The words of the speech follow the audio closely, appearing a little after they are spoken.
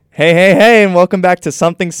Hey, hey, hey, and welcome back to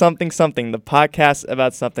Something, Something, Something, the podcast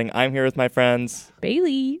about something. I'm here with my friends.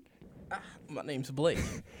 Bailey. My name's Blake.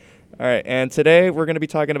 All right, and today we're going to be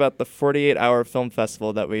talking about the 48-hour film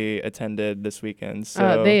festival that we attended this weekend.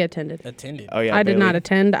 So They attended. Attended. Oh, yeah, I did Bailey. not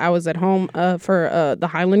attend. I was at home for the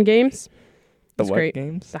Highland Games. The That's what great.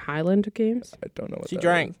 games? The Highland Games. I don't know what She that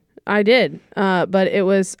drank. is. I did, but it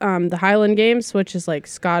was the Highland Games, which is like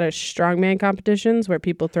Scottish strongman competitions where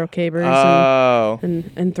people throw cabers Oh.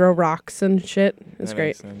 and throw rocks and shit. It's That great.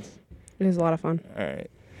 makes sense. It was a lot of fun. All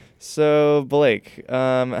right. So, Blake,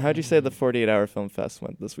 how'd you say the 48-hour film fest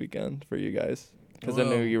went this weekend for you guys? Because I knew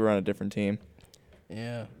Well- you were on a different team.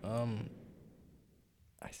 Yeah.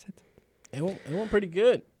 I said It went pretty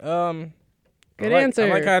good. Good answer. answer. I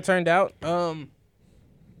like how it turned out.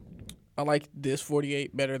 I like this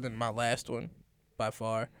 48 better than my last one, by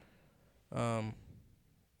far.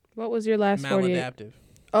 What was your last 48? Maladaptive.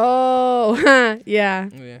 Oh, yeah,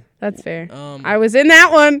 Yeah. that's fair. Um, I was in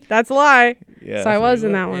that one. That's a lie. yeah. So I was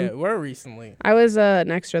in that one. Yeah, we're recently. I was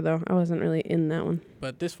an extra though. I wasn't really in that one.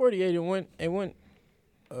 But this 48, it went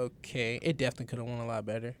okay. It definitely could have went a lot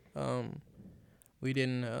better. We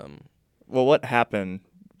didn't. Well, what happened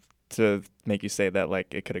to make you say that,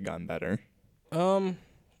 like, it could have gone better?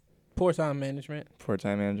 Poor time management. Poor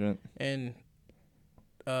time management? And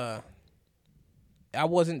I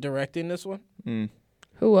wasn't directing this one. Mm.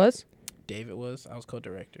 Who was? David was. I was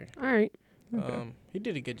co-director. All right. Okay. He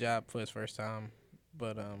did a good job for his first time,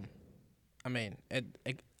 but I mean, it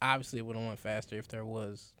obviously would have went faster if there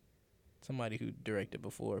was somebody who directed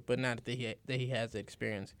before. But now that he has the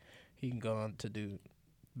experience, he can go on to do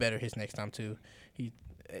better his next time too.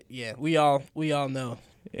 We all know.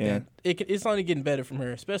 Yeah. that it's only getting better from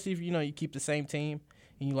her, especially if you keep the same team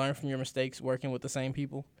and you learn from your mistakes working with the same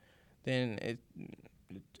people. Then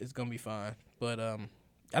it's gonna be fine. But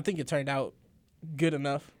I think it turned out good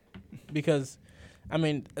enough because, I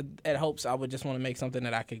mean, at Hopes I would just want to make something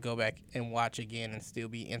that I could go back and watch again and still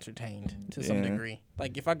be entertained to some Yeah. degree.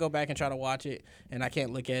 Like if I go back and try to watch it and I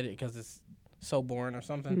can't look at it because it's so boring or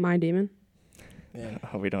something. My Demon. Yeah.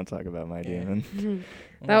 Oh, we don't talk about My Yeah. Demon.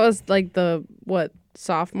 That was like the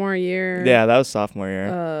sophomore year. Yeah, that was sophomore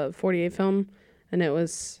year. 48 film, and it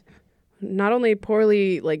was not only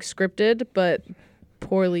poorly like scripted, but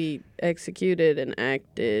poorly executed and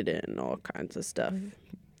acted and all kinds of stuff.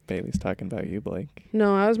 Bailey's talking about you, Blake.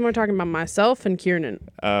 No, I was more talking about myself and Kiernan,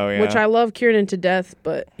 Oh, yeah. which I love Kiernan to death,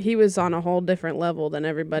 but he was on a whole different level than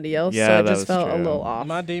everybody else, Yeah, so it that just was felt a true. little off.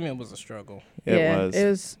 My Demon was a struggle. It yeah, was. it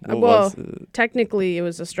was. What Well, was it? technically it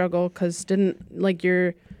was a struggle because didn't like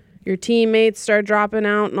your teammates start dropping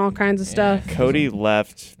out and all kinds of stuff. Cody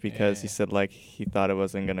left because Yeah. he said, like, he thought it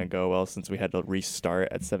wasn't going to go well since we had to restart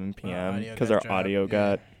at 7 p.m. audio because got our dropped, audio yeah.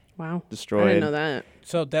 got Wow, destroyed. I didn't know that.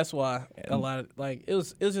 So that's why a And- lot of like it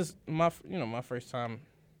was just my first time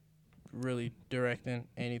really directing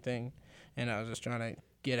anything, and I was just trying to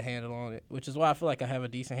get a handle on it, which is why I feel like I have a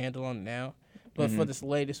decent handle on it now. But for Mhm. this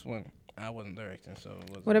latest one, I wasn't directing, so it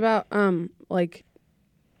wasn't. What about like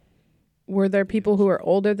were there people who were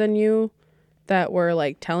older than you that were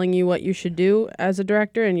like telling you what you should do as a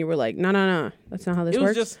director and you were like, no, that's not how this it was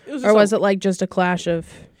works? just it was Or just was it like just a clash of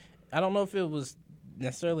I don't know if it was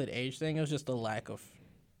necessarily the age thing. It was just a lack of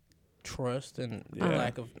trust and a Yeah.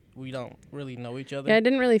 lack of we don't really know each other. Yeah, it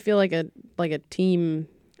didn't really feel like a team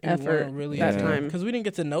We effort weren't really that Yeah. time. because we didn't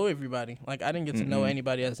get to know everybody. Like I didn't get to know Mhm.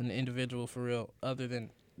 anybody as an individual for real, other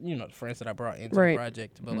than the friends that I brought into Right. the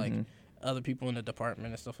project. But like Mhm. other people in the department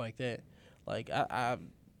and stuff like that. Like I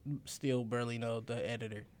still barely know the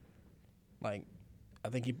editor. Like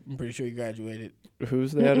I'm pretty sure he graduated.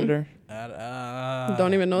 Who's the editor?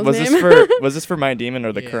 Don't even know his Was name. was this for My Demon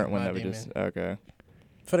or the Yeah, current one My that we Demon. just? Okay.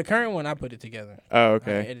 For the current one, I put it together. Oh, I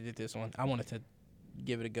okay. edited this one. I wanted to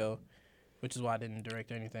give it a go, which is why I didn't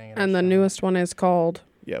direct or anything. And the newest one is called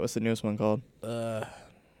Yeah, what's the newest one called?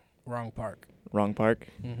 Wrong Park. Wrong Park.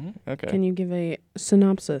 Mm-hmm. Okay. Can you give a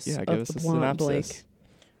synopsis Yeah, of give us the a plot, synopsis. Blake?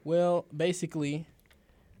 Well, basically,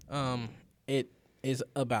 it is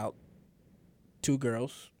about two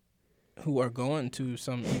girls who are going to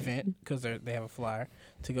some event because they have a flyer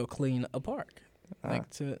to go clean a park, like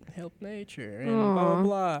to help nature and blah Aw. blah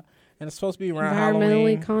blah. And it's supposed to be around Environmentally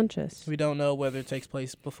Halloween. conscious. We don't know whether it takes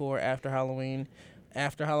place before or after Halloween.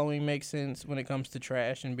 After Halloween makes sense when it comes to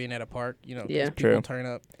trash and being at a park, 'cause Yeah. people True. turn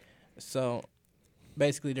up. So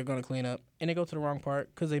basically, they're going to clean up, and they go to the wrong park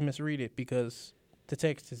because they misread it because the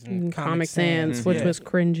text is in Comic Sans, Mhm. which Yeah. was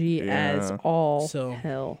cringy as Yeah. all So-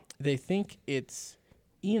 hell. They think it's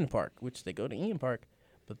Ian Park, which they go to Ian Park,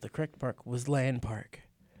 but the correct park was Land Park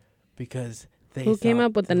because Who came thought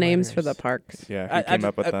up with the names for the letters. parks? Yeah, who came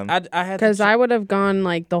up with them? I had Because I would have gone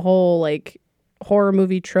like the whole like horror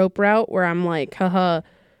movie trope route where I'm like, haha,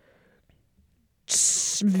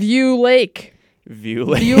 View Lake, View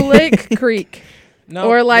Lake. View Lake Creek, no,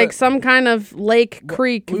 or like but some kind of lake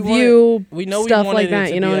creek we view we know stuff we wanted like it that.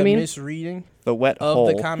 to You know be what I a mean? misreading The wet of hole.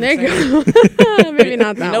 the Comic There Sans. you go. Maybe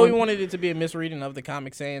not We that know we one. wanted it to be a misreading of the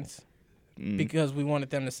Comic Sans Mm. because we wanted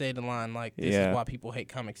them to say the line like, "This Yeah. is why people hate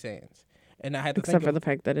Comic Sans." And I had to Except think for of, the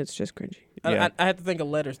fact that it's just cringy. Yeah. I had to think of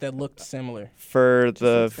letters that looked similar. For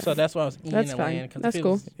the So that's why I was Ian That's and fine. Land. 'Cause That's if it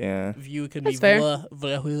cool. was yeah. View, it could That's be fair.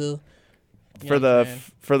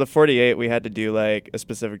 For the 48, we had to do like a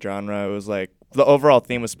specific genre. It was like the overall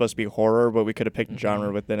theme was supposed to be horror, but we could have picked a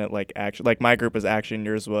genre within it, like action. Like my group was action.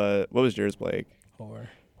 Yours was what was yours, Blake? horror.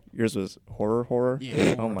 Yours was horror.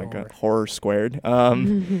 Yeah, Oh my horror. god, horror squared.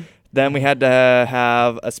 Then we had to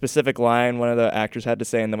have a specific line one of the actors had to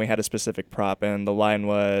say, and then we had a specific prop, and the line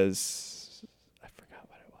was I forgot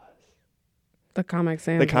what it was. The Comic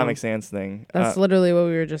Sans. The Comic one. Sans thing. That's literally what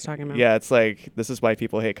we were just talking about. Yeah, it's like this is why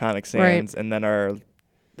people hate Comic Sans, and then our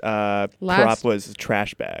prop Last- was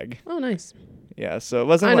trash bag. Oh, nice. Yeah, so it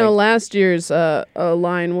wasn't I like know last year's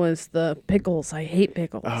line was the pickles. I hate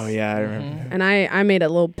pickles. oh yeah, I remember. And I made a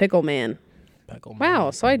little pickle man. Pickle Wow,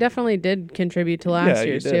 Man. so I definitely did contribute to last Yeah, you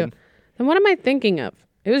year's did. too. Then what am I thinking of?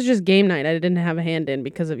 It was just game night. I didn't have a hand in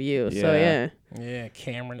because of you. So Yeah. yeah, Yeah,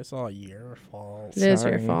 Cameron, it's all your fault. it is your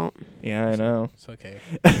Sorry. fault. Yeah, I know. It's okay.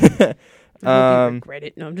 I hope you Um, regret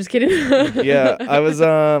it. No, I'm just kidding. yeah, I was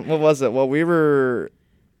what was it? Well, we were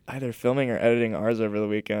either filming or editing ours over the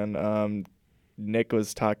weekend. Nick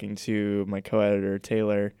was talking to my co-editor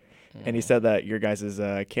Taylor, and he said that your guys'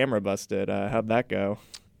 camera busted. How'd that go?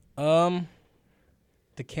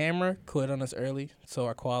 The camera quit on us early, so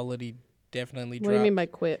our quality definitely What dropped. do you mean by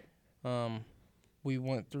quit? We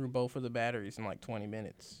went through both of the batteries in like 20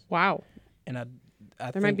 minutes, Wow, and I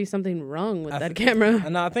there think, might be something wrong with I that thi- camera.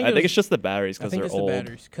 No, I think I think it's just the batteries I because think they're it's old. the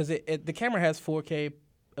batteries because the camera has 4K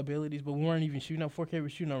abilities, but we weren't even shooting on 4K. We were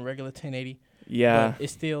shooting on regular 1080. Yeah, But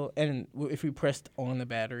it's still, and if we pressed on the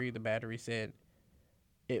battery said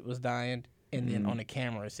it was dying, and then on the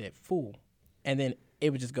camera it said full, and then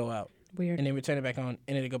it would just go out, Weird. and then we turn it back on,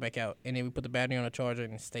 and it'd go back out, and then we put the battery on a charger,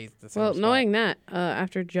 and it stays the same. Well, spot. knowing that,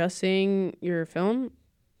 after just seeing your film,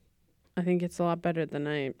 I think it's a lot better than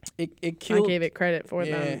I killed, gave it credit for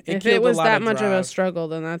Yeah, them. it If killed it a was lot that of much of a drive. struggle,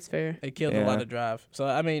 then that's fair. It killed a lot Yeah. of drive. So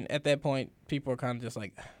I mean, at that point, people were kind of just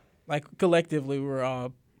like collectively, we were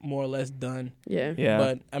all more or less done. Yeah. yeah.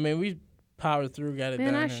 But I mean, we powered through, got it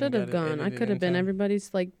Man, done. I and should got have it gone. I edited could have in been time. everybody's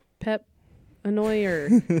like pep annoyer.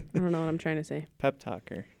 I don't know what I'm trying to say. Pep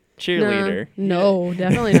talker, cheerleader. No,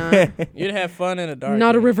 definitely not. You'd have fun in the dark.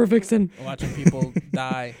 Not a and river vixen. Watching people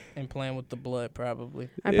die and playing with the blood, probably.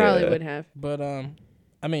 I probably Yeah. would have. But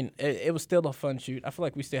I mean, it was still a fun shoot. I feel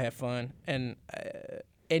like we still had fun, and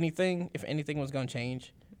if anything was gonna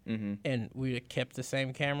change, Mm-hmm. and we'd have kept the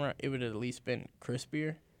same camera, it would have at least been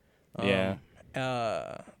crispier. Yeah.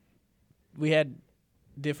 We had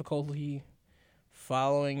difficulty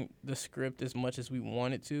following the script as much as we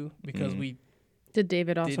wanted to because we Did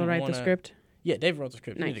David also Didn't write the wanna- script? Dave wrote the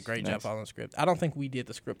script. He did a Nice. great Nice. job following the script. I don't think we did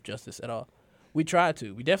the script justice at all. We tried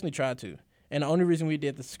to. We definitely tried to. And the only reason we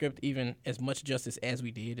did the script even as much justice as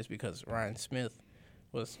we did is because Ryan Smith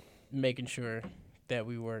was making sure that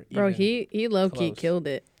we were Bro, even he low key close. killed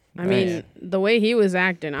it. I Nice. mean, the way he was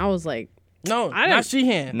acting, I was like, No, I not didn't-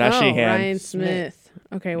 Sheehan. Not Sheehan. Ryan Smith. Smith.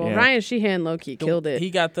 Okay, well, Yeah. Ryan Sheehan low key killed it. He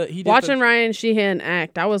did Watching the, Ryan Sheehan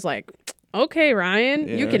act, I was like, okay, Ryan,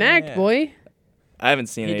 you Yeah. can act, Yeah. boy. I haven't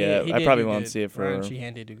seen he it did, yet. he I did probably do won't good. see it for. Ryan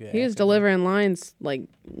Sheehan did do good. He was acting. delivering lines like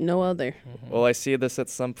no other. Will I see this at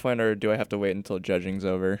some point, or do I have to wait until judging's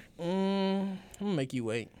over? I'm gonna make you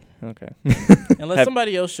wait. Okay. Unless Have-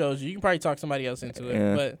 somebody else shows you. You can probably talk somebody else into it,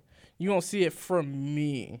 Yeah. but you won't see it from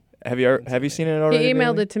me. Have you seen it He already?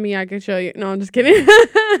 emailed Bailey? it to me. I could show you. No, I'm just kidding.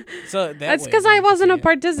 So That's way because you I can wasn't see a it.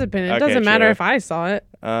 participant. It Okay, doesn't matter true. if I saw it.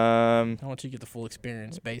 I want you to get the full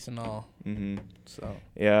experience, bass and all. Mhm. So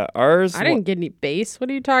Yeah, ours. I didn't get any bass. What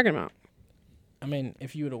are you talking about? I mean,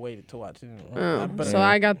 if you would have waited to watch it, Oh, but so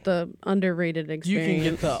I got the underrated you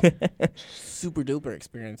experience. can get the super duper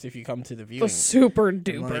experience if you come to the The viewing. super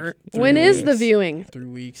duper. Like, When 3 is the weeks. viewing? 3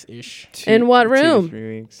 weeks ish. In what 2 to room?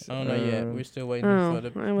 3 weeks. I don't know yet. We're still waiting Oh, for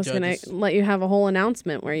the I was judges. gonna let you have a whole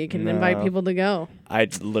announcement where you can invite No. people to go. I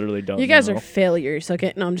literally don't. You guys know. are failures.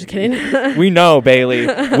 Okay, no, I'm just kidding. We know, Bailey.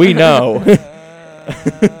 We know.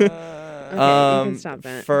 Okay, you can stop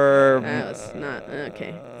that. For That was not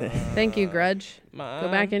okay. Thank you, Grudge. Go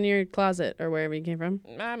back in your closet or wherever you came from.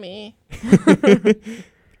 Mommy.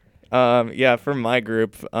 Yeah, for my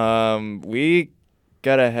group, we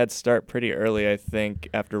got a head start pretty early, I think,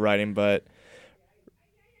 after writing, but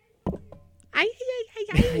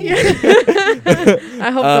I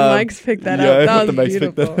hope the mics picked that up. That was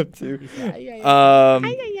beautiful. too.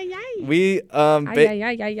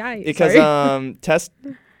 Because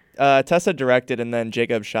Tessa directed and then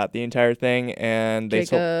Jacob shot the entire thing, and they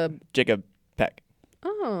Jacob Peck.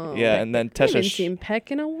 Oh. Yeah, and then I haven't Tessa seen Peck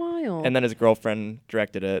in a while. and then his girlfriend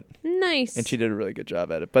directed it, Nice. and she did a really good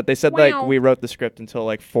job at it. But they said Wow. like we wrote the script until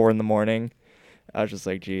like 4 a.m. I was just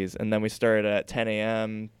like, geez. And then we started at 10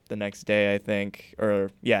 a.m. the next day, I think, 10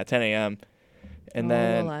 a.m. And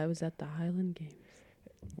then well, I was at the Highland Games.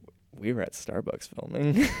 we were at Starbucks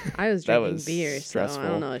filming. I was That drinking was beer, so I stressful.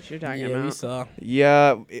 don't know what you're talking Yeah, we about. saw.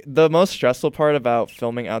 Yeah, the most stressful part about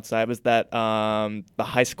filming outside was that the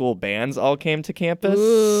high school bands all came to campus.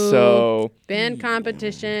 Ooh. So Band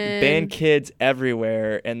competition. band kids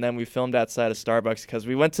everywhere, and then we filmed outside of Starbucks because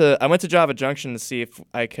I went to Java Junction to see if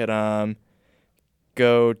I could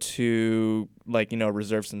go to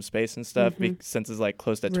reserve some space and stuff since it's like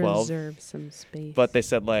close to 12. Reserve some space. But they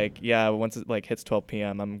said once it hits 12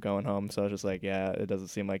 p.m. I'm going home. So I was just like, yeah, it doesn't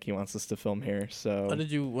seem like he wants us to film here. So Why did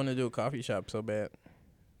you want to do a coffee shop so bad?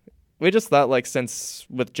 we just thought since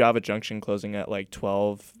with Java Junction closing at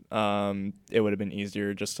 12, it would have been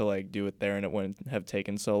easier just to do it there, and it wouldn't have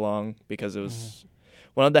taken so long because it was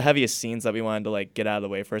one of the heaviest scenes that we wanted to get out of the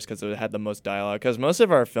way first because it had the most dialogue. Because most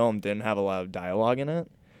of our film didn't have a lot of dialogue in it,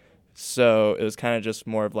 so it was kind of just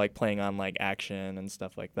more of playing on action and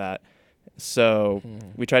stuff like that. So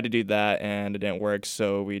we tried to do that and it didn't work,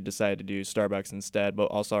 so we decided to do Starbucks instead. But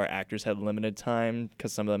also our actors had limited time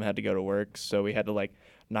because some of them had to go to work, so we had to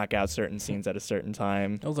knock out certain scenes at a certain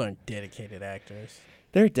time. Those aren't dedicated actors.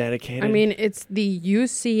 They're dedicated. I mean, it's the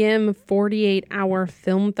UCM 48-hour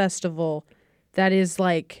film festival that is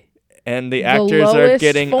and the the actors are lowest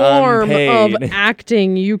getting form unpaid. of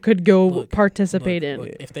acting you could go participate in.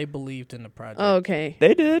 Look, if they believed in the project. Oh, okay.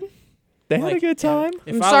 They did. They had a Like, good time.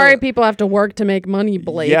 if I'm I sorry were- people have to work to make money,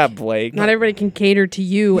 Blake. Yeah, Blake. Not everybody can cater to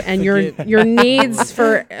you and Forget- your needs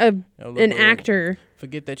for Yo, look, an look, actor.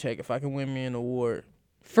 Forget that check. If I can win me an award.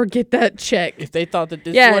 Forget that check. If they thought that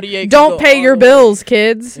this Yeah, 48 could don't go pay all your the way, bills,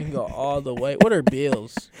 kids. it can go all the way. What are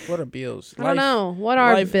bills? What are bills? I don't know. What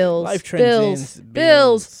are life- bills? life Bills. transcends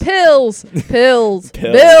Bills. bills. Pills. Pills.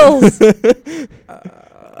 Pills. Bills.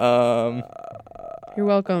 um, You're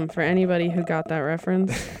welcome for anybody who got that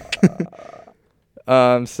reference.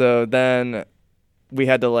 so then we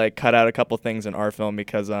had to cut out a couple things in our film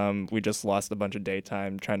because we just lost a bunch of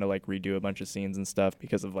daytime trying to redo a bunch of scenes and stuff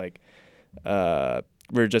because of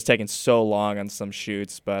we were just taking so long on some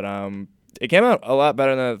shoots. But it came out a lot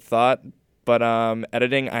better than I thought. But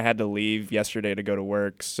editing, I had to leave yesterday to go to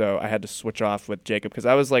work, so I had to switch off with Jacob because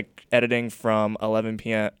I was editing from 11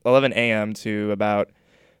 a.m. to about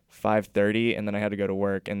 5:30, and then I had to go to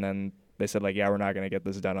work, and then they said yeah, we're not gonna get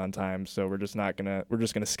this done on time, so we're just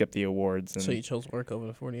gonna skip the awards. And So you chose work over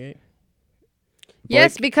the 48?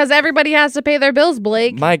 Yes, because everybody has to pay their bills,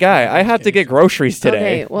 Blake. My guy, I have to get groceries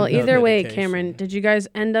today. Okay, well, No either way, dedication. Cameron, did you guys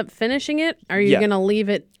end up finishing it? Are you Yeah. going to leave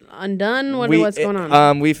it undone? What's going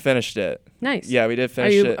on? We finished it. Nice. Yeah, we did Are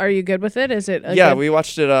finish you it. are you good with it? Is it Yeah, good? we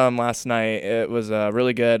watched it last night. It was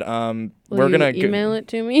really good. Will We're you gonna email it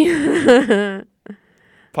to me?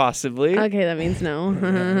 possibly. Okay, that means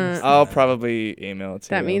no. I'll probably email it to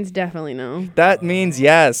That you. means definitely no. That means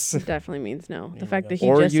yes. Definitely means no. The Yeah, fact that he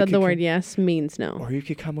Or just you said the could word yes means no. Or you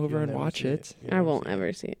could come over You'll and never watch see it. You'll I never won't see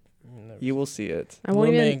ever see it. You'll never You see will see it. I won't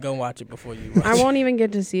Little even. man, go watch it before you watch I won't even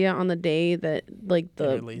get to see it on the day that it the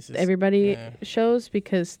releases. everybody Yeah. shows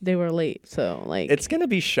because they were late. So It's gonna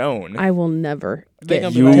be shown. I will never They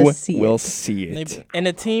get gonna be you to see will it. see And it. they- And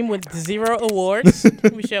a team with 0 awards,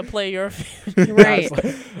 we shall play your. Right.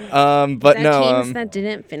 But no. teams that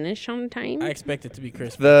didn't finish on time. I expect it to be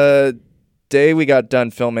crisp. The day we got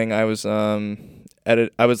done filming, I was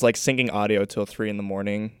I was syncing audio till 3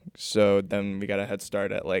 a.m. So then we got a head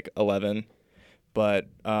start at 11. But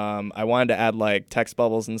I wanted to add text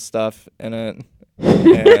bubbles and stuff in it.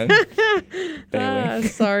 And Bailey.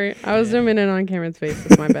 Sorry, I was zooming in on Cameron's face.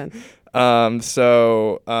 It's my bad.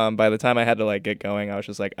 So by the time I had to get going, I was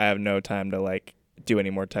just I have no time to do any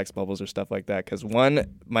more text bubbles or stuff like that because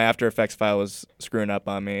one, my After Effects file was screwing up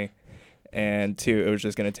on me, and two, it was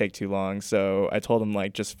just gonna take too long. So I told them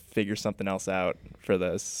just figure something else out for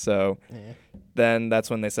this. So Yeah. then that's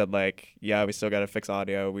when they said yeah, we still gotta fix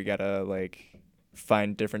audio. We gotta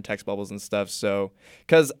find different text bubbles and stuff. So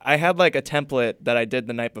because I had a template that I did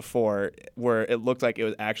the night before where it looked like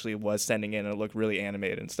it was sending in and it looked really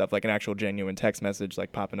animated and stuff, like an actual genuine text message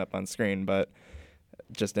popping up on screen. But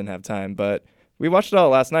just didn't have time. But we watched it all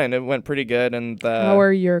last night, and it went pretty good. And How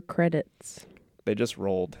are your credits? they just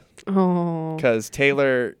rolled Oh, because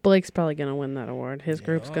Taylor. Blake's probably gonna win that award. His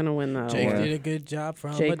group's Yeah. gonna win that Jake award. did a good job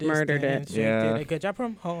from Jake a murdered it. distance. Yeah. Jake did a good job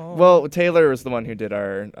from home. Well, Taylor was the one who did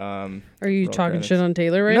our. Are you roll talking credits. shit on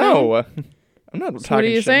Taylor right now? No, I'm not So talking. what are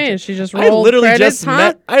you shit. saying? She just I rolled literally credits, just huh?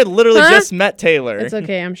 met. I literally Huh? just met Taylor. It's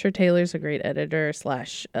okay. I'm sure Taylor's a great editor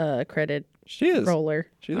 / credit She is. roller.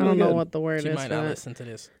 She's I don't really know good. what the word she is might for not that. listen to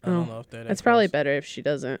this. I Oh. don't know if they're that It's probably close. better if she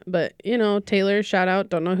doesn't. But, Taylor, shout out.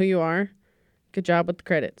 Don't know who you are. Good job with the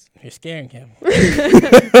credits. You're scaring him.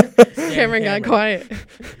 Cameron got quiet.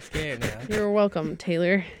 You're scared now. You're welcome,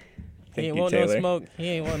 Taylor. He Thank ain't you, want no Taylor. smoke. He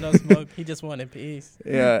ain't want no smoke. He just wanted peace.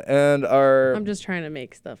 Yeah, and our. I'm just trying to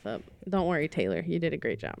make stuff up. Don't worry, Taylor. You did a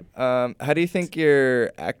great job. How do you think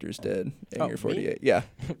your actors did in Oh, your me? 48? Yeah.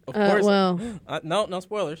 Of course. Well, No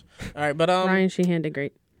spoilers. All right, but Ryan Sheehan did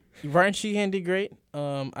great. Ryan Sheehan did great.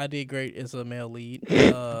 I did great as a male lead.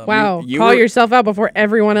 Wow. you Call were- yourself out before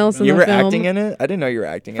everyone else in You the were film. acting in it? I didn't know you were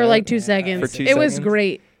acting for in like it. 2 Yeah, seconds. For 2 it was seconds?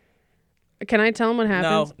 great. Can I tell him what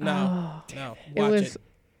happens? No. It Watch was it.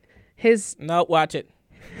 his. No, watch it.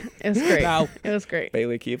 It was great. No. It was great.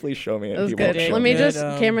 Bailey, can you please show me it? It was He good. won't show Let me Good, just,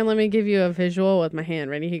 um, Cameron. Let me give you a visual with my hand.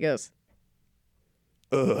 Ready? He goes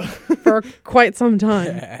Ugh. for quite some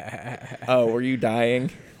time. Oh, were you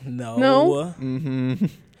dying? No. No. Mm-hmm.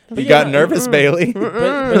 But You yeah, got nervous, Bailey.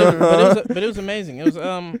 But it was amazing.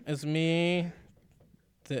 It's me,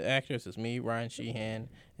 the actress is me, Ryan Sheehan,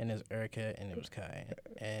 and there's Erica, and it was Kai,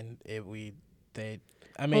 and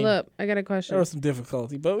I mean, Hold up. I got a there question. was some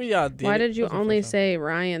difficulty, but we all did. Why it. did you It was the only first time. say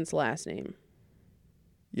Ryan's last name?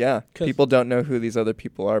 Yeah. 'Cause- People don't know who these other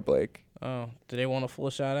people are, Blake. Oh, do they want a full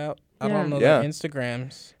shout out? I Yeah. don't know Yeah. their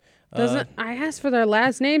Instagrams. Doesn't I asked for their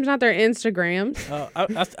last names, not their Instagrams?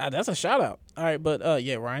 That's a shout out. All right, but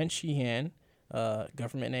yeah, Ryan Sheehan,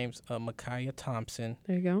 government names Micaiah Thompson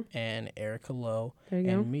There you go. and Erica Lowe There you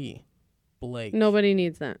go. and me, Blake. Nobody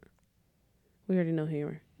needs that. We already know who you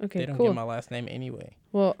are. They Okay, don't cool. get my last name anyway,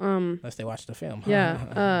 Well, unless they watch the film.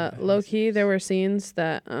 yeah. Low key, there were scenes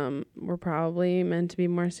that were probably meant to be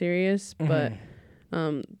more serious, but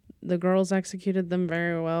the girls executed them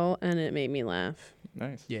very well, and it made me laugh.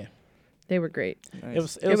 Nice. Yeah. They were great.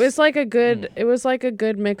 Nice. It was like a good. It was like a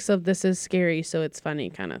good mix of this is scary, so it's funny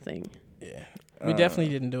kind of thing. Yeah, we definitely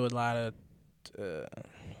didn't do a lot of.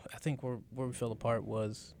 I think where we fell apart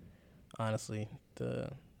was, honestly, the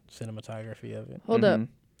cinematography of it. Hold up. Mhm.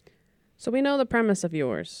 So we know the premise of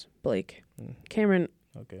yours, Blake. Mm. Cameron,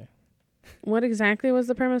 Okay, what exactly was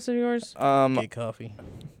the premise of yours? get coffee.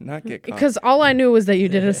 Not get caught. Because all I knew was that you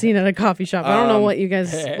did a scene at a coffee shop. I don't know Um, what you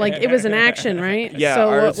guys like. It was an action, right? Yeah, So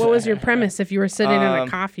ours- what was your premise if you were sitting in a Um,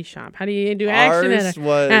 coffee shop? How do you do action Ours at a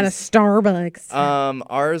was Starbucks?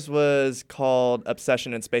 ours was called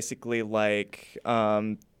Obsession. It's basically like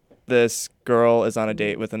this girl is on a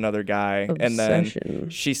date with another guy, and then Obsession.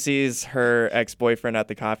 she sees her ex-boyfriend at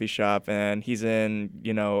the coffee shop, and he's in,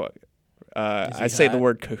 Is he I say the hot?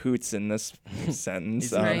 word cahoots in this sentence.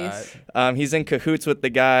 He's Nice. He's in cahoots with the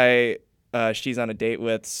guy she's on a date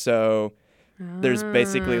with, so there's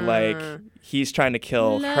basically like he's trying to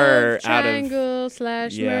kill her out of. triangle /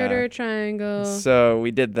 Yeah. murder triangle. So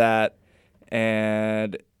we did that,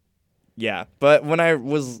 and yeah. But when I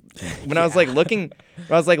was like looking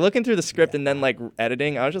through the script and then like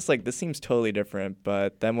editing, I was just like, this seems totally different.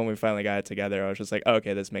 But then when we finally got it together, I was just like, oh,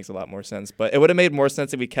 okay, this makes a lot more sense. But it would have made more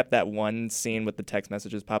sense if we kept that one scene with the text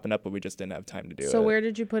messages popping up, but we just didn't have time to do it. So where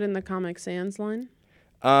did you put in the Comic Sans line?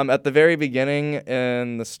 At the very beginning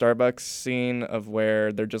in the Starbucks scene of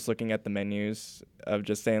where they're just looking at the menus of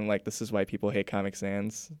just saying like, this is why people hate Comic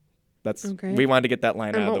Sans. That's Okay. we wanted to get that line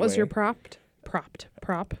out And of the way. what was your prop?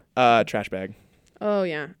 Trash bag. Oh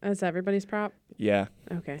yeah, that's everybody's prop. Yeah.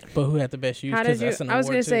 Okay. But who had the best use? How 'Cause did you? that's an I was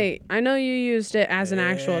award, gonna too. say. I know you used it as an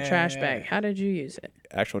actual trash bag. Yeah. How did you use it?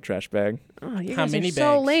 Actual trash bag. Oh, you How guys many are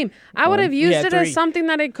so bags? lame. I would have One. used had it as 3. something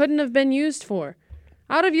that it couldn't have been used for.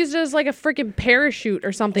 I would have used it as like a freaking parachute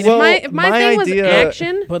or something. Well, if my my thing was idea-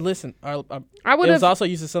 action, But listen, I would it was have. also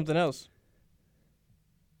used as something else.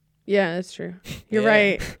 Yeah, that's true. You're Yeah.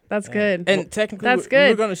 right. That's good. And technically, That's we were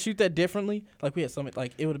good. going to shoot that differently. Like we had something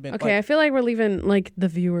like it would have been. Okay, I like, feel like we're leaving like the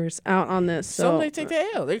viewers out on this. So somebody take the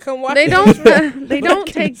L. They come watch. they it. don't. They don't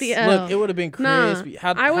take the L. Look, it would have been Nah, crispy.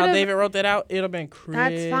 How I would've- David wrote that out, it would have been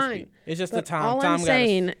crispy. fine. It's just But the time. all time I'm got us.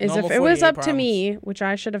 saying is, if Normal it was 48 up to problems. me, which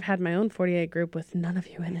I should have had my own 48 group with none of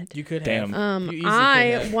you in it. You could Damn. have. You easily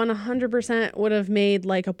I could have. 100% would have made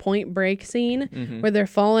like a Point Break scene Mm-hmm. where they're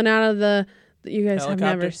falling out of the. You guys have never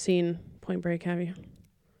Helicopter? seen Point Break, have you?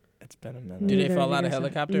 It's been a minute. Do they Neither fall of you out of guys have.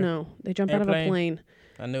 helicopter? No, they jump out of a Airplane? plane.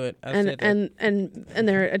 I knew it. I and said that. and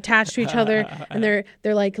they're attached to each other, and they're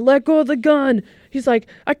like, let go of the gun. He's like,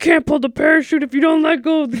 I can't pull the parachute if you don't let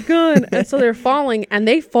go of the gun. And so they're falling, and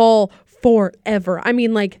they fall forever. I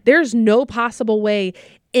mean, like, there's no possible way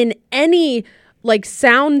in any like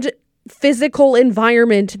sound physical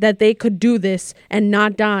environment that they could do this and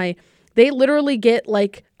not die. They literally get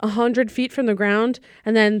like 100 feet from the ground,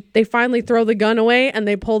 and then they finally throw the gun away and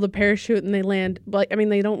they pull the parachute and they land. Like, I mean,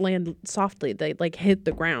 they don't land softly. They like hit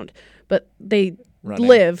the ground, but they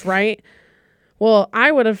live, right? Well,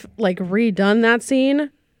 I would have like redone that scene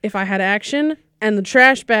if I had action, and the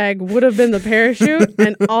trash bag would have been the parachute,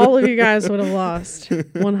 and all of you guys would have lost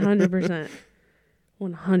 100%.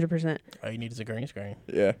 100%. All you need is a green screen.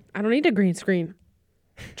 Yeah. I don't need a green screen.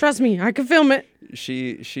 Trust me, I can film it.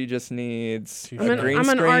 She just needs I'm a an- green I'm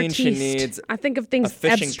an screen. artiste. She needs I think of things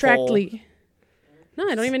fishing abstractly. No,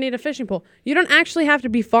 I don't even need a fishing pole. You don't actually have to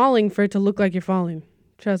be falling for it to look like you're falling.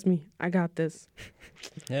 Trust me, I got this.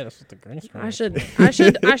 Yeah, that's what the green screen.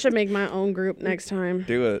 I should make my own group next time.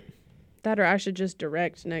 do it. That, or I should just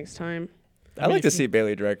direct next time. I'd like to see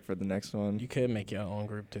Bailey direct for the next one. You could make your own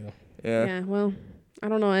group too. Yeah. Well, I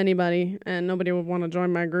don't know anybody, and nobody would want to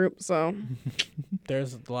join my group, so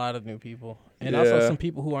There's a lot of new people, and Yeah. also some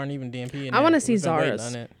people who aren't even DMP. I wanna want see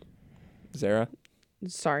Zara's. Zara?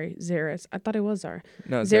 sorry, Zara's. I thought it was Zara.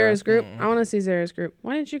 No, Zara's group. Mm-mm. I want to see Zara's group.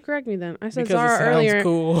 Why didn't you correct me then? I said Because Zara it sounds earlier.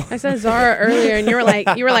 cool. I said Zara earlier, and you were like,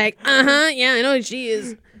 yeah, I know who she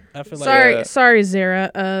is. I feel like Sorry,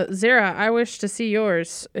 Zara. Zara, I wish to see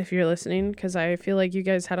yours if you're listening, because I feel like you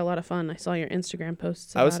guys had a lot of fun. I saw your Instagram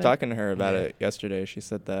posts. I was about it. talking to her about it yesterday. She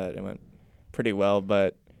said that it went pretty well,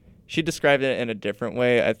 but she described it in a different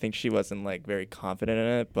way. I think she wasn't like very confident in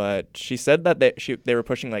it, but she said that they were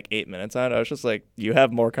pushing like 8 minutes on it. I was just like, you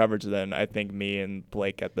have more coverage than I think me and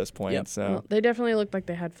Blake at this point. Yep. So Well, they definitely looked like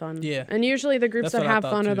they had fun. Yeah. And usually the groups That's that what I have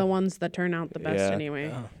thought, fun are too. the ones that turn out the best Yeah.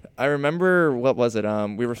 anyway. I remember, what was it?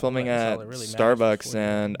 We were filming That's at all that really matters Starbucks, before you-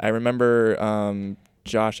 and I remember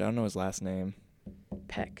Josh. I don't know his last name.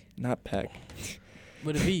 Peck. Not Peck.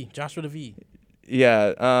 With a V, Josh with a V.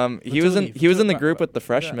 Yeah. He was in the group with the I don't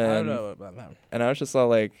freshmen, know about that. and I was just all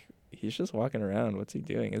like, he's just walking around. What's he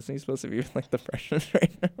doing? Isn't he supposed to be with like the freshmen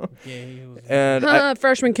right now? Yeah, he was. And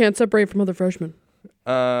Freshmen can't separate from other freshmen.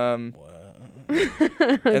 and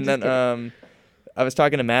then I was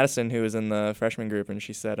talking to Madison, who was in the freshman group, and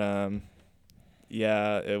she said,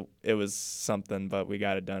 yeah, it was something, but we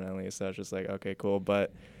got it done at least. So I was just like, okay, cool.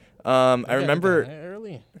 But I remember, that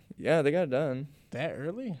early. yeah, they got it done, That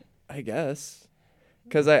early. I guess.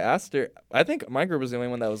 Because I asked her, I think my group was the only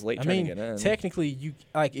one that was late I trying mean, to get in. technically, you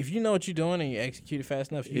like if you know what you're doing and you execute it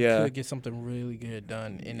fast enough, you Yeah. could get something really good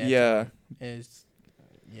done in that Yeah. time. It's,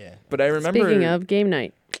 yeah. But I remember. Speaking of game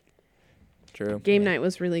night, True. game night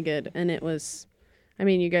was really good, and it was. I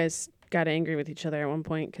mean, you guys got angry with each other at one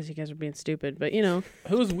point because you guys were being stupid, but you know,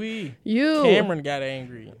 Who's we? you. Cameron got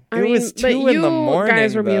angry. I It mean, was but 2 in you the morning,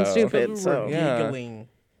 guys were being though. stupid. We were So Yeah. giggling.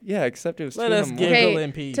 Yeah, except it was Let 2 in us the giggle morning. Hey,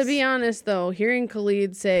 in peace. to be honest, though, hearing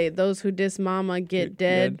Khalid say "those who diss mama get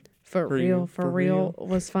dead" for real,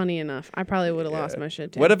 was funny enough. I probably would have lost Yeah. my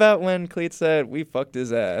shit too. What about when Cleet said, we fucked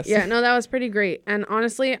his ass? Yeah, no, that was pretty great. And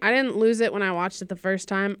honestly, I didn't lose it when I watched it the first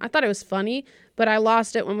time. I thought it was funny, but I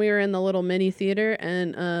lost it when we were in the little mini theater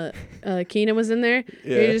and Keenan was in there.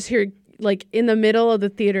 Yeah. You just hear, like, in the middle of the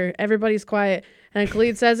theater, everybody's quiet. And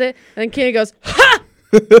Khalid says it, and then Keenan goes, "Ha!"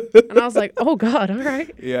 And I was like, oh, God, all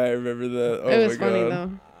right. Yeah, I remember that. Oh it was my funny,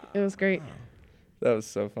 God. though. It was great. That was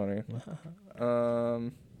so funny.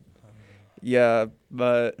 Yeah,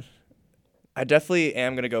 but I definitely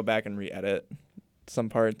am going to go back and re-edit some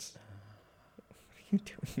parts. What are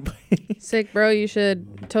you doing? Sick, bro. You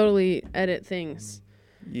should totally edit things.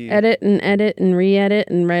 You- Edit and re-edit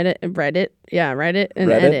and Reddit and Reddit. Yeah, write it and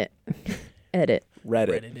Reddit? edit. Edit. Reddit.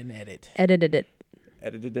 Reddit and edit. Edited it.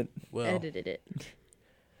 Edited it. Well, Edited it.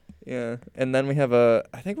 Yeah. And then we have I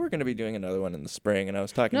think we're going to be doing another one in the spring, and I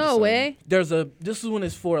was talking to No some- way. this is one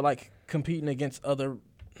is for like competing against other.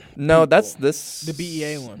 No, that's people. this. The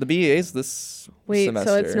BEA one. The BEA's this Wait, semester.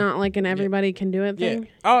 so it's not like an everybody can do it Yeah. thing?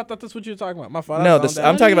 Oh, I thought that's what you were talking about. My fault. No, I this, zoned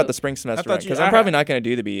I'm out. talking about the spring semester thought one, you- because I- I'm probably not going to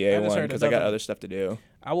do the BEA I just one heard because I got another- other stuff to do.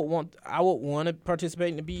 I would want to participate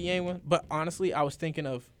in the BEA one, but honestly, I was thinking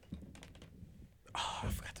of. Oh, I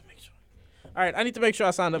forgot to make sure. All right, I need to make sure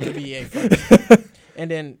I signed up for BEA first, and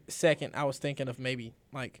then second, I was thinking of maybe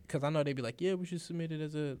like because I know they'd be like, yeah, we should submit it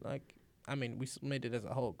as a like. I mean, we submitted as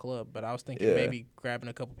a whole club, but I was thinking Yeah. maybe grabbing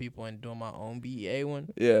a couple people and doing my own BEA one.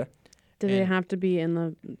 Yeah. Did it And- have to be in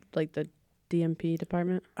the DMP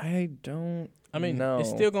department? I don't I mean, know. it's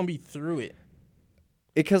still gonna be through it.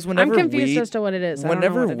 Because I'm whenever confused as to what it is. I don't know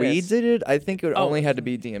whenever what it we is. did it, I think it Oh, only had to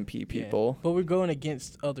be DMP people. Yeah. But we're going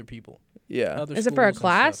against other people. Yeah. Other Is it for a schools and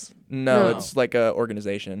class? stuff. No, No. it's like a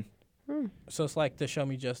organization. So it's like the Show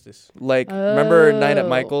Me Justice. Like remember Night at Oh.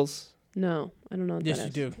 Michael's? No, I don't know what Yes,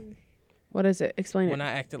 that you is. do. What is it? Explain When it.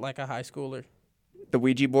 I acted like a high schooler. The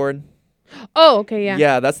Ouija board? Oh, okay, yeah.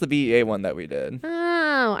 Yeah, that's the BEA one that we did.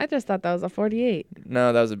 Oh, I just thought that was a 48.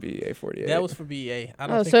 No, that was a BEA 48. That was for BEA. I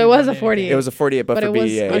don't Oh, think so we it was won a anything. 48. It was a 48, but But for it was-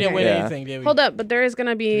 BEA. We didn't win yeah. anything, did we? Hold up, but there is going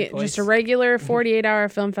to be Three just a place. regular 48-hour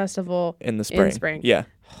film festival. In the spring. spring. Yeah.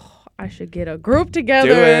 I should get a group together.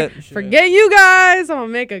 Do it. You should. Forget you guys. I'm going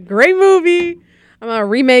to make a great movie. I'm going to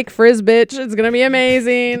remake Frizz Bitch. It's going to be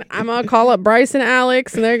amazing. I'm going to call up Bryce and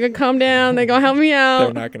Alex, and they're going to come down. They're going to help me They're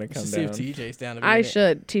out. not going to Should come see if down. TJ's down to be I in it.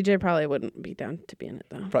 should. TJ probably wouldn't be down to be in it,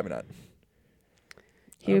 though. Probably not.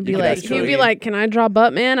 He would be You could like, ask he would be Khalid. like, can I draw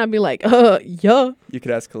Buttman? I'd be like, yeah. You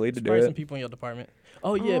could ask Khalid to do Probably some it. people in your department.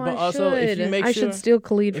 Oh yeah, Oh, but I also if you should. make I sure should steal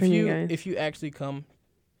Khalid if from you you guys. if you actually come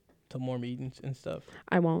to more meetings and stuff,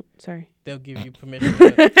 I won't. Sorry. they'll give you permission.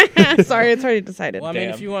 To, Sorry, it's already decided. well, I mean,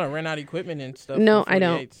 Damn. if you want to rent out equipment and stuff. No, for I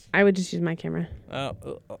don't. 48s, I would just use my camera. There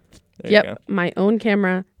you Yep, go. my own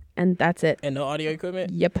camera, and that's it. And no audio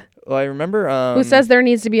equipment. Yep. Well, I remember. Who says there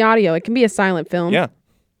needs to be audio? It can be a silent film. Yeah.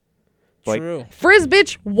 Like- True. Frizz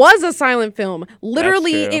Bitch was a silent film.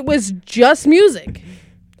 Literally, true. it was just music.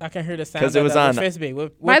 I can hear the sound. 'Cause it was on-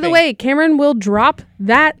 By the way, Cameron will drop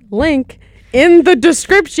that link in the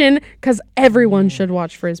description because everyone should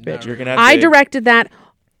watch Frizz Bitch. You're gonna have I to- directed that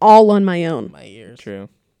all on my own, my ears. True.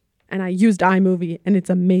 and I used iMovie, and it's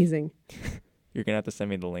amazing. You're gonna have to send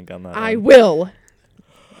me the link on that. I one. will.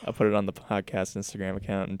 I'll put it on the podcast Instagram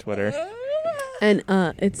account and Twitter. And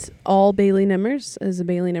it's all Bailey Nemmers as a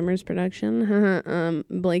Bailey Nemmers production.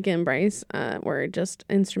 Blake and Bryce were just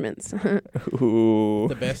instruments. Ooh,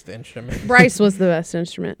 The best instrument. Bryce was the best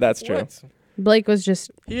instrument. that's true. What? Blake was just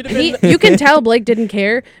He'd have been. you can tell Blake didn't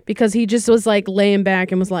care because he just was like laying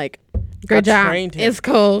back and was like, "Good job, trained him. it's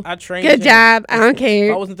cool, I trained good him. job, I don't If I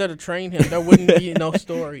care." wasn't there to train him, there wouldn't be no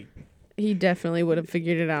story. He definitely would have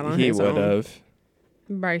figured it out on He his would own. have.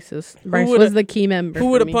 Bryce would've- was the key member. Who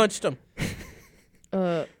for would have me. punched him?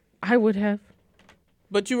 I would have.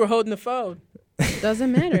 But you were holding the phone.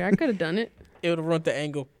 Doesn't matter. I could have done it. It would have ruined the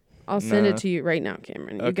angle. I'll send Nah. it to you right now,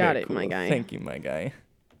 Cameron. You Okay, got it, cool. my guy. Thank you, my guy.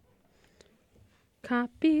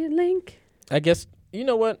 Copy link. I guess you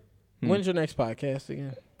know what. Hmm. When's your next podcast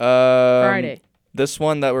again? Friday. This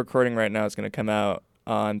one that we're recording right now is gonna come out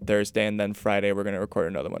on Thursday, and then Friday we're gonna record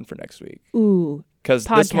another one for next week. Ooh, Because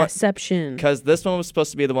this one, podcastception. because this one was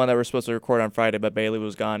supposed to be the one that we're supposed to record on Friday, but Bailey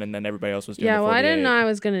was gone, and then everybody else was doing. Yeah, the well, I didn't 48. know I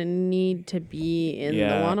was gonna need to be in the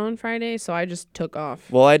Yeah. one on Friday, so I just took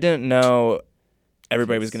off. Well, I didn't know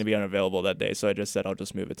everybody was gonna be unavailable that day, so I just said I'll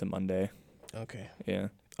just move it to Monday. Okay. Yeah.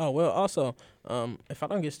 Oh well. Also, if I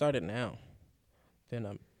don't get started now, then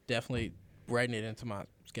I'm definitely writing it into my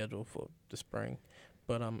schedule for the spring.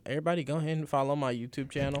 But everybody go ahead and follow my YouTube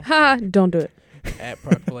channel Ha! Don't do it. at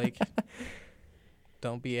Park Blake.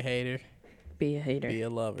 Don't be a hater. Be a hater. Be a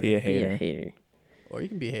lover. Be a Be hater. a hater. Or you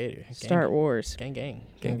can be a hater. Star Wars. Gang gang.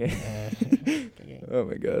 Gang, gang. Gang, gang. Oh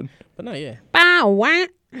my god. But no, yeah. Bow wow.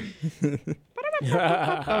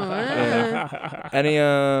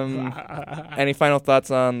 Any final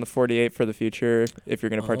thoughts on the 48 for the future if you're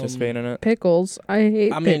gonna participate in it? Pickles. I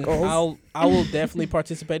hate I mean, pickles. I will definitely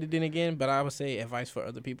participate in it again, but I would say advice for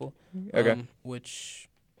other people. Okay. Which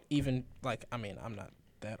even like I mean I'm not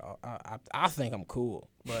that I think I'm cool,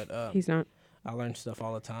 but He's not. I learn stuff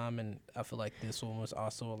all the time, and I feel like this one was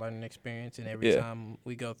also a learning experience. And every Yeah. time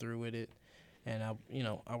we go through with it, and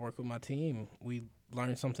I work with my team, we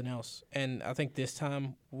learn something else. And I think this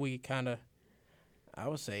time we kind of, I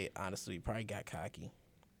would say honestly, probably got cocky,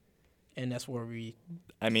 and that's where we.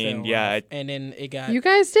 I mean, fell yeah, off. And then it got. You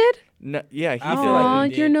guys did? yeah, he I did. feel like Oh,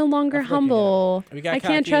 we you're did. no I longer feel like we got- humble. we got I can't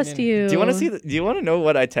cocky and trust then- you. Do you want to see? Do you want to know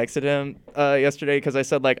what I texted him yesterday? Because I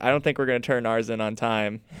said like I don't think we're gonna turn ours in on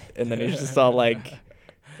time, and then he's just all like.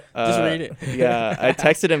 Just read it. Yeah, I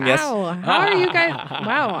texted him Wow, how are you guys?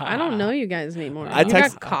 Wow, I don't know you guys anymore. I You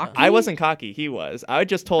text- got cocky? I wasn't cocky. He was. I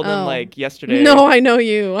just told him Oh. like yesterday. No, I know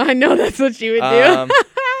you. I know that's what you would do.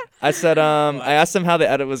 I said I asked him how the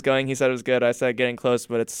edit was going. He said it was good. I said getting close,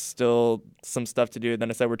 but it's still some stuff to do. Then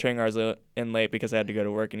I said we're turning ours in late because I had to go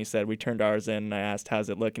to work, and he said we turned ours in. And I asked how's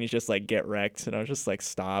it look, and he's just like get wrecked, and I was just like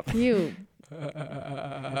stop. You.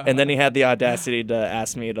 And then he had the audacity to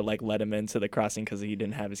ask me to like let him into the crossing because he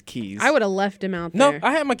didn't have his keys. I would have left him out No, there.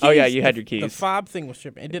 I had my keys. Oh, yeah, you had The- your keys. The fob thing was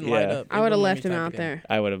tripping. It didn't light Yeah. up. I It would have wouldn't let left me him type out it in. there.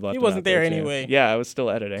 I would have left. He him wasn't out there too. anyway. Yeah, I was still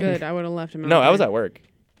editing. Good. I would have left him out No, there. I was at work.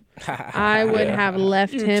 I would have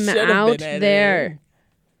left You him should've out been at there.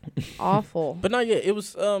 Awful. But no, yeah, it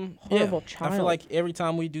was Horrible I child. feel like every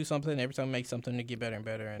time we do something, every time we make something to get better and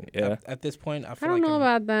better. And Yeah. at this point, I feel I don't like know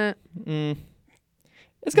about that.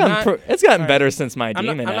 It's gotten Not- it's gotten alright. better since my I'm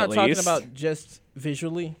demon. not at talking least. about just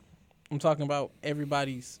visually. I'm talking about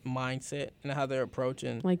everybody's mindset and how they're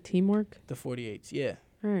approaching Like teamwork. the 48s. Yeah,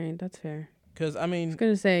 All right, that's fair. because I I mean, was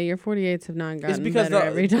gonna say your 48s have not gotten because better the-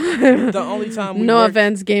 every time. the only time we no worked-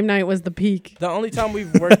 offense, game night was the peak. the only time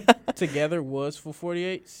we've worked together was for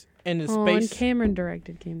 48s, and the Oh, and space, Cameron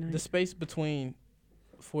directed game night. the space between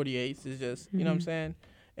 48s is just, you know what I'm Mhm. saying.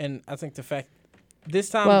 And I think the fact this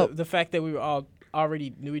time, Well- the fact that we were all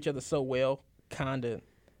already knew each other so well, kinda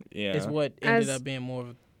Yeah. is what ended As- up being more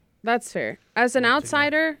of. That's fair. As an Work together.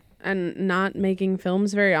 outsider and not making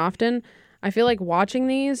films very often, I feel like watching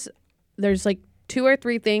these, there's like 2 or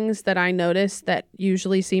 3 things that I notice that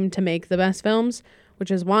usually seem to make the best films,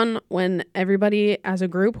 which is 1, when everybody as a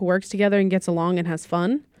group works together and gets along and has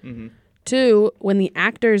fun. Mm-hmm. 2, when the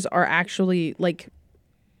actors are actually like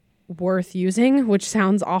worth using, which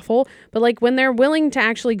sounds awful, but like when they're willing to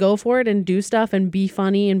actually go for it and do stuff and be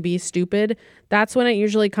funny and be stupid, that's when it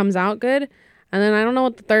usually comes out good. And then I don't know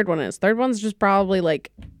what the third one is. Third one's just probably like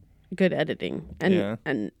good editing and Yeah.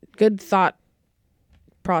 and good thought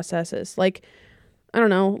processes. Like I don't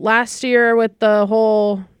know, last year with the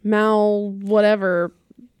whole whatever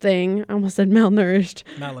thing, I almost said malnourished.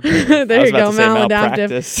 Maladaptive. There I was you about go,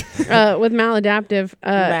 to say maladaptive. With maladaptive,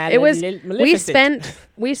 it was Maleficent.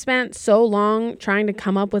 we spent so long trying to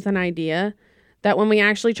come up with an idea that when we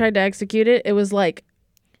actually tried to execute it, it was like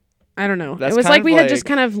I don't know. That's it was kind like of we had just like-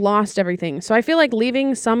 kind of lost everything. So I feel like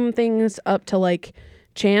leaving some things up to like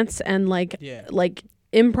chance and like Yeah.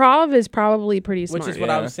 improv is probably pretty smart. Which is what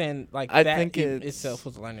I Yeah. was saying. Like I that think in it's- itself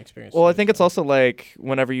was a learning experience. Well, I think it's also like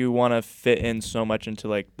whenever you want to fit in so much into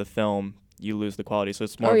like the film, you lose the quality. So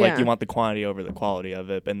it's more Oh, of, like yeah. you want the quantity over the quality of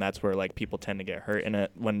it, and that's where like people tend to get hurt in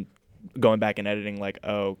it when going back and editing. Like,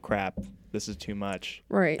 oh crap, this is too much.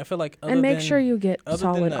 right. I feel like other And make than- sure you get other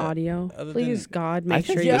than solid that- audio. other Please, than- God, I make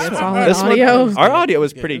think sure you this get one- solid this one- audio. was Our good. audio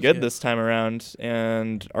was It was pretty good. good this time around,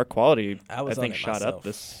 and our quality I was on think it shot up myself.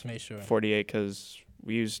 this Made sure. 48 because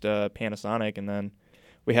we used Panasonic, and then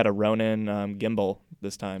we had a Ronin gimbal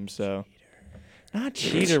this time. So not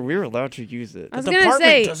cheater, we were allowed to use it. I was The gonna department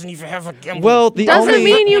say, doesn't even have a gimbal. Well, the doesn't only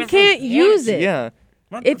mean you can't use it. yeah.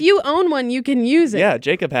 If you own one, you can use it. Yeah,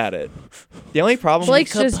 Jacob had it. The only problem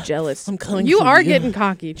Blake's Jacob, just jealous. I'm coming You for are you. getting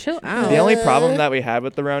cocky. Chill out. the only problem that we had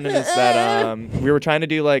with the Ronin is that we were trying to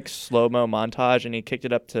do like slow-mo montage, and he kicked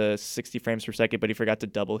it up to 60 frames per second, but he forgot to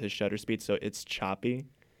double his shutter speed, so it's choppy.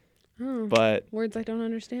 Oh, But words I don't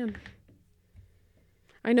understand.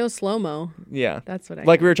 I know slow-mo. yeah. That's what I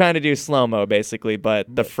Like got. we were trying to do slow-mo basically, but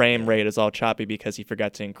the frame rate is all choppy because he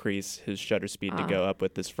forgot to increase his shutter speed to Ah. go up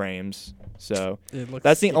with his frames. So It looks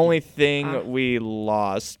that's the sticky. only thing Ah. we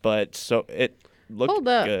lost, but so it looked Hold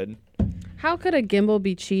up. good. How could a gimbal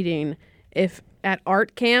be cheating if at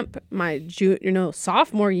art camp, my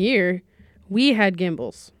sophomore year, we had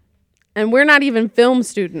gimbals. And we're not even film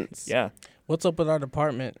students. Yeah. What's up with our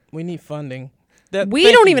department? We need funding.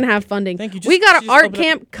 We don't even have funding. Thank you. We got Just an art open up-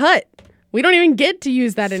 camp cut. We don't even get to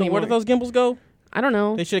use that So anymore. where do those gimbals go? I don't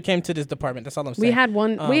know. They should have came to this department. That's all I'm saying. We had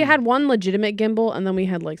one. We Um, had one legitimate gimbal, and then we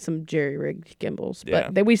had like some jerry rigged gimbals. Yeah.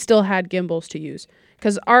 But we still had gimbals to use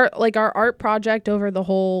because our art project over the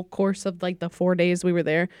whole course of like the 4 days we were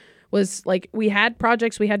there was like we had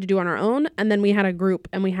projects we had to do on our own, and then we had a group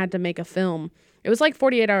and we had to make a film. It was like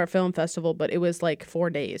 48-hour film festival, but it was like 4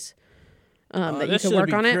 days that you could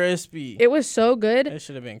work on it. Crispy. It was so good, It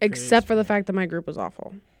should have been. except for the fact that my group was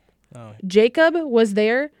awful. Oh. Jacob was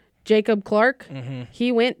there. Jacob Clark. Mm-hmm.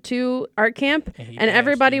 He went to art camp, And he and passed,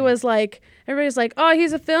 everybody's like, "Oh,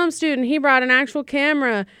 he's a film student. He brought an actual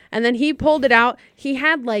camera." And then he pulled it out. He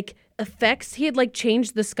had like effects. He had like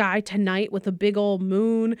changed the sky to night with a big old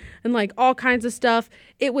moon and like all kinds of stuff.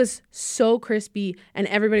 It was so crispy, and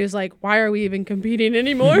everybody was like, "Why are we even competing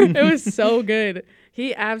anymore?" It was so good.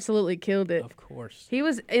 He absolutely killed it. Of course. He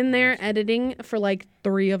was in there editing for like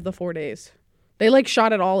 3 of the 4 days. They like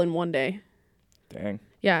shot it all in one day. Dang.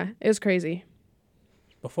 Yeah, it was crazy.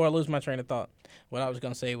 Before I lose my train of thought, what I was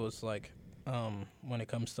gonna say was like, when it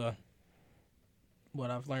comes to what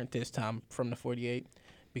I've learned this time from the 48,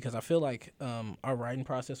 because I feel like our writing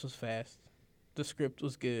process was fast, the script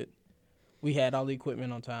was good, we had all the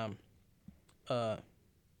equipment on time.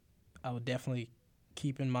 I would definitely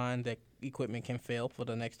keep in mind that equipment can fail for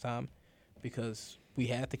the next time, because we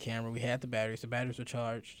had the camera, we had the batteries were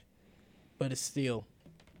charged, but it still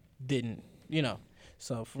didn't,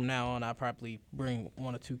 So from now on, I probably bring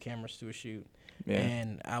 1 or 2 cameras to a shoot. Yeah.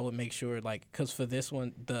 And I would make sure, like, because for this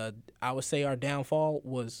one, I would say our downfall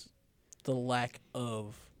was the lack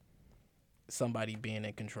of somebody being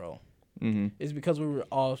in control. Mm-hmm. It's because we were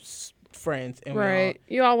all friends. And we all, Right.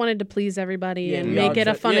 You all wanted to please everybody Yeah, and we make all it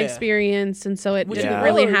a ju- fun yeah. experience, and so it Which didn't it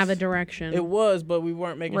really was. have a direction. It was, but we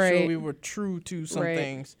weren't making sure Right. we were true to some Right.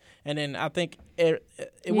 things. And then I think it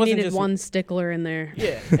you wasn't needed just one stickler in there.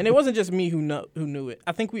 Yeah, and it wasn't just me who knew it.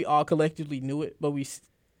 I think we all collectively knew it, but we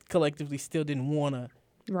collectively still didn't want to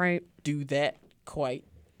Right. do that quite.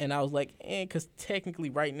 And I was like, because technically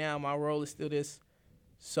right now my role is still this,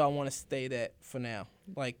 so I want to stay that for now.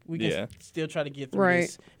 Like we can Yeah. still try to get through Right.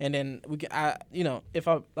 this, and then we can. If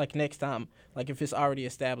I like next time, like if it's already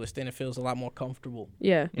established, then it feels a lot more comfortable.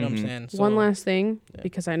 Yeah. You know Mhm. what I'm saying? So, One last thing, yeah.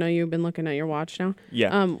 because I know you've been looking at your watch now.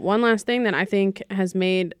 Yeah. One last thing that I think has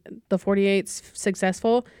made the 48s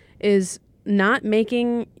successful is not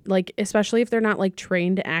making, like, especially if they're not like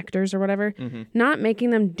trained actors or whatever, Mm-hmm. not making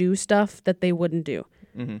them do stuff that they wouldn't do.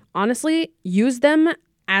 Mm-hmm. Honestly, use them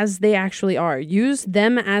as they actually are. Use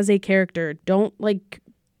them as a character. Don't like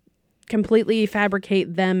completely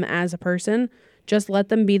fabricate them as a person. Just let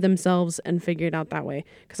them be themselves and figure it out that way.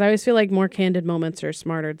 Because I always feel like more candid moments are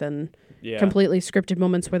smarter than Yeah. completely scripted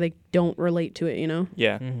moments where they don't relate to it, you know?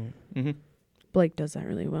 Yeah. Mm-hmm. Mm-hmm. Blake does that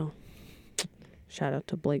really well. Shout out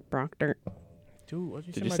to Blake Proctor. Dude, what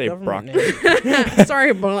did Did you you say? say My Brock? government name?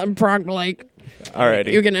 Sorry, Brock Blake.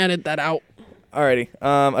 Alrighty. You can edit that out. Alrighty.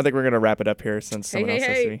 I think we're gonna wrap it up here since someone hey, else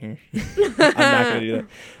has hey. to be here. I'm not gonna do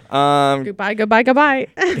that. Goodbye, goodbye, goodbye.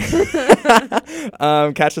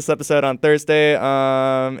 Catch this episode on Thursday.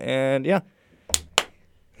 And yeah.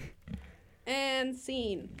 And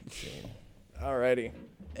scene. Alrighty.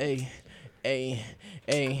 Hey.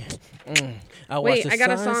 I Wait, watched the I got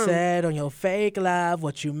a song. sunset on your fake life.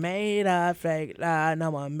 What you made of fake life.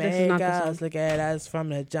 No more This is not the makeups. song. Look at us from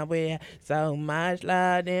the jump. We had so much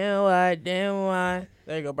love. Then what?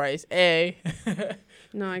 There you go, Bryce. Hey.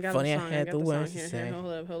 No, I got Funny, the I song. had I got the the words song. to Here,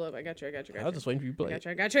 say. hold up. I got you. I was just waiting for you to play it.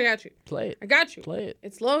 I got you. Play it. I got you. Play it.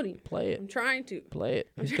 It's loading. Play I'm it. trying to. Play it.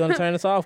 I'm just going to turn this off.